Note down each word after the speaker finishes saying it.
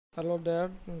Hello there.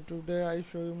 Today I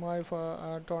show you my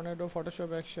Tornado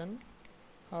Photoshop action,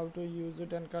 how to use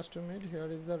it and custom it. Here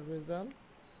is the result.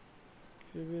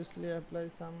 Previously apply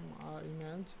some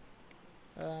image,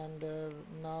 and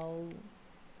now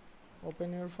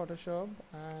open your Photoshop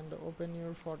and open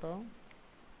your photo.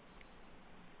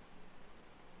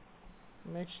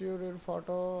 Make sure your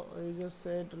photo is a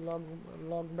set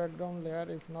lock background layer.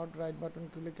 If not, right button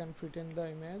click and fit in the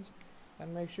image,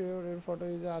 and make sure your photo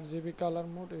is RGB color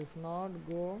mode. If not,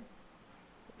 go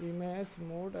image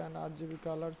mode and RGB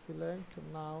color select.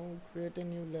 Now create a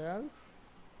new layer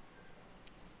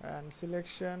and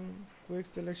quick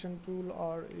selection tool,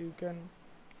 or you can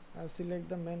select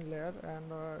the main layer,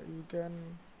 and you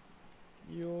can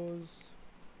use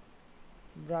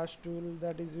brush tool,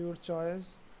 that is your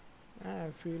choice.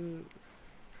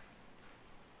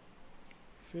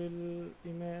 Fill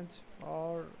image,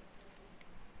 or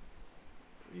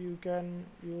you can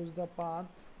use the path,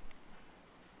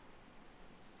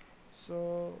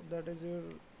 so that is your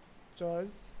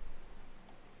choice.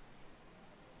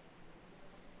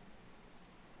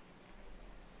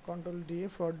 Ctrl D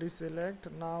for deselect.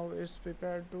 Now it's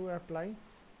prepared to apply.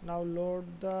 Now load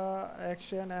the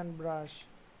action and brush.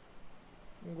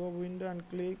 Go window and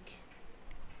click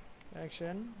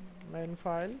action, main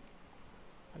file,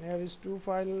 and here is two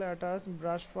file attached,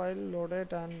 brush file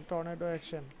loaded and tornado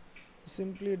action.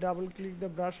 Simply double click the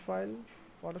brush file.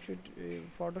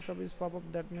 Photoshop is pop up,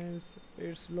 that means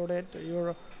it's loaded.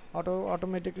 Your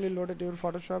automatically loaded your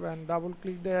Photoshop, and double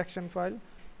click the action file,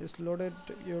 is loaded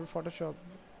your Photoshop.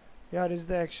 Here is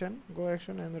the action, go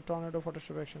action, and the tornado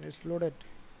Photoshop action is loaded.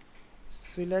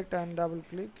 Select and double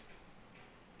click.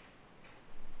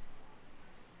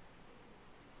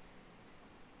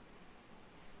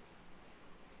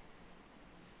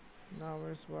 Now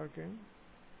it's working.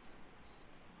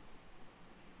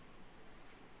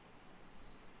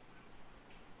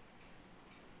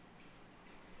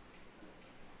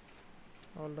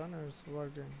 Hold on, it's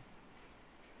working.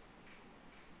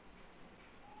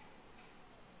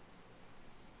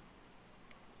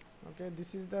 Okay,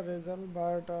 this is the result,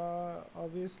 but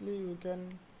obviously you can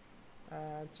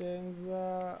change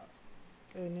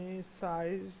any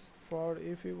size. For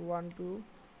if you want to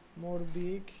more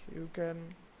big, you can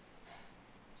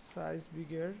size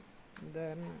bigger,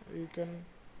 then you can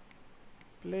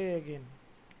play again.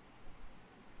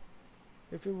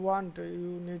 If you want,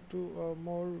 you need to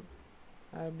more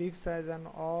big size, and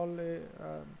all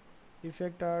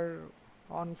effect are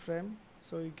on frame,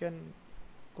 so you can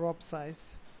crop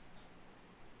size.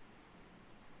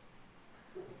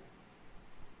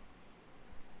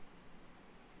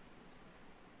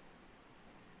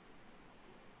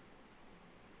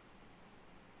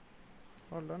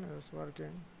 Hold on, it's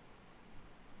working.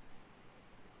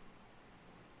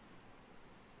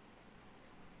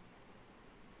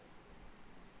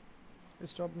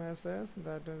 Stop message,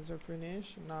 that is a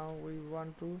finish. Now we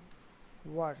want to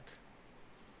work,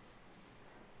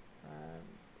 and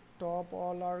top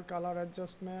all our color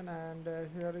adjustment, and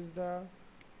here is the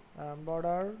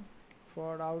border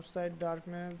for outside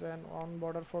darkness and on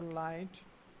border for light,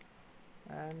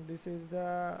 and this is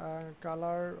the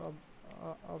color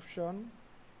option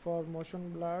for motion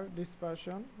blur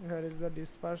dispersion. Here is the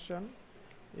dispersion.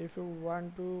 If you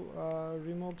want to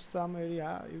remove some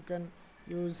area, you can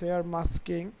use here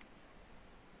masking,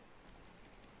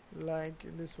 like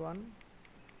this one,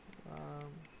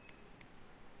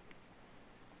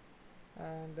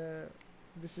 and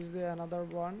this is the another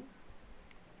one.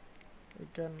 You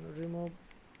can remove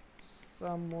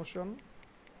some motion,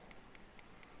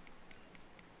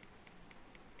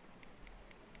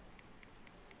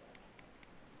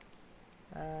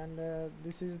 and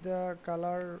this is the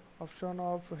color option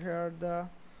of here, the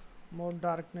more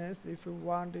darkness. If you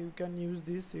want, you can use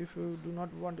this. If you do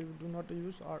not want, you do not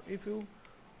use, or if you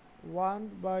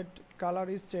want but color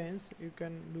is changed, you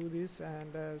can do this,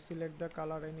 and select the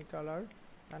color, any color,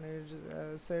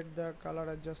 and set the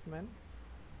color adjustment.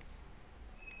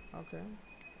 Okay,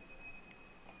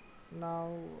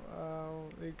 now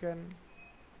you can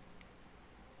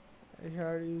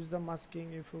here use the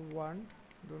masking. If you want,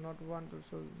 do not want to,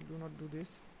 so do not do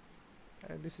this.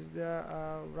 This is the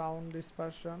round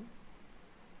dispersion,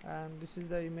 and this is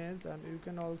the image, and you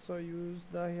can also use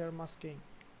the here masking.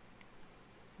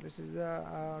 This is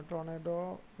the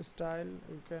tornado style,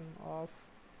 you can off.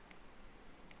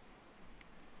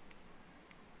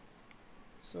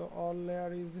 So all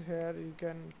layer is here, you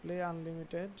can play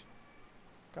unlimited,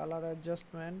 color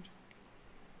adjustment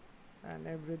and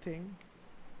everything.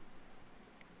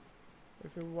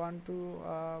 If you want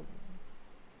to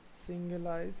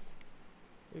singleize,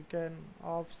 you can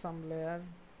off some layer,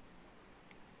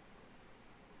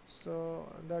 so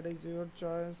that is your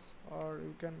choice, or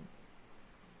you can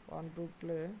want to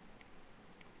play.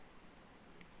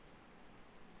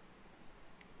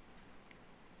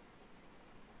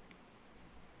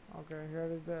 Okay, here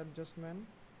is the adjustment,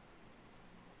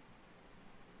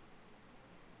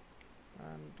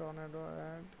 and tornado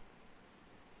add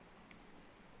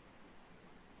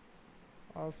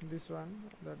of this one,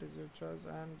 that is your choice.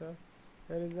 And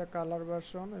here is the color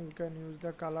version. You can use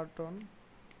the color tone,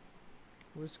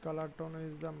 which color tone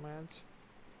is the match.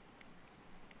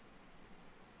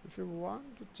 If you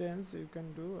want to change, you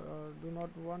can do, do not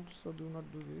want, so do not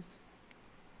do this.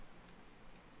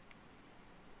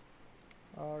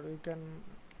 Or you can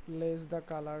place the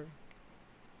color,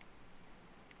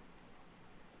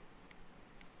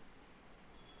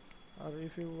 or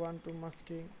if you want to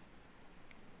masking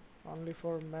only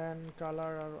for man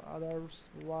color, or others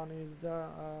one is the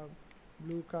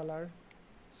blue color,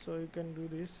 so you can do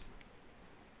this.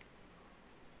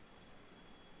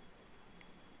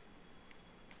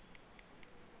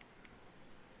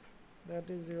 That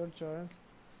is your choice.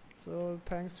 So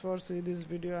thanks for see this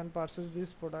video and purchase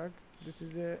this product. This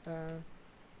is a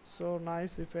so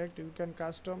nice effect. You can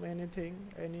custom anything,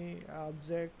 any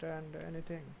object and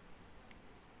anything.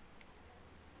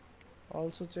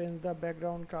 Also change the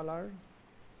background color.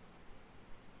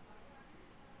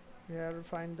 Here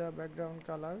find the background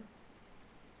color,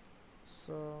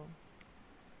 so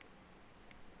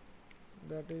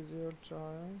that is your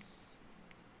choice.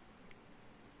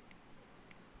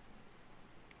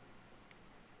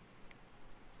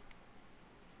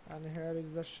 And here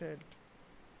is the shade.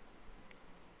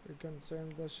 You can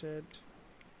change the shade.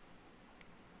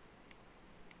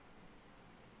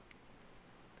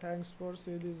 Thanks for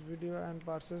see this video and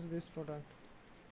purchase this product.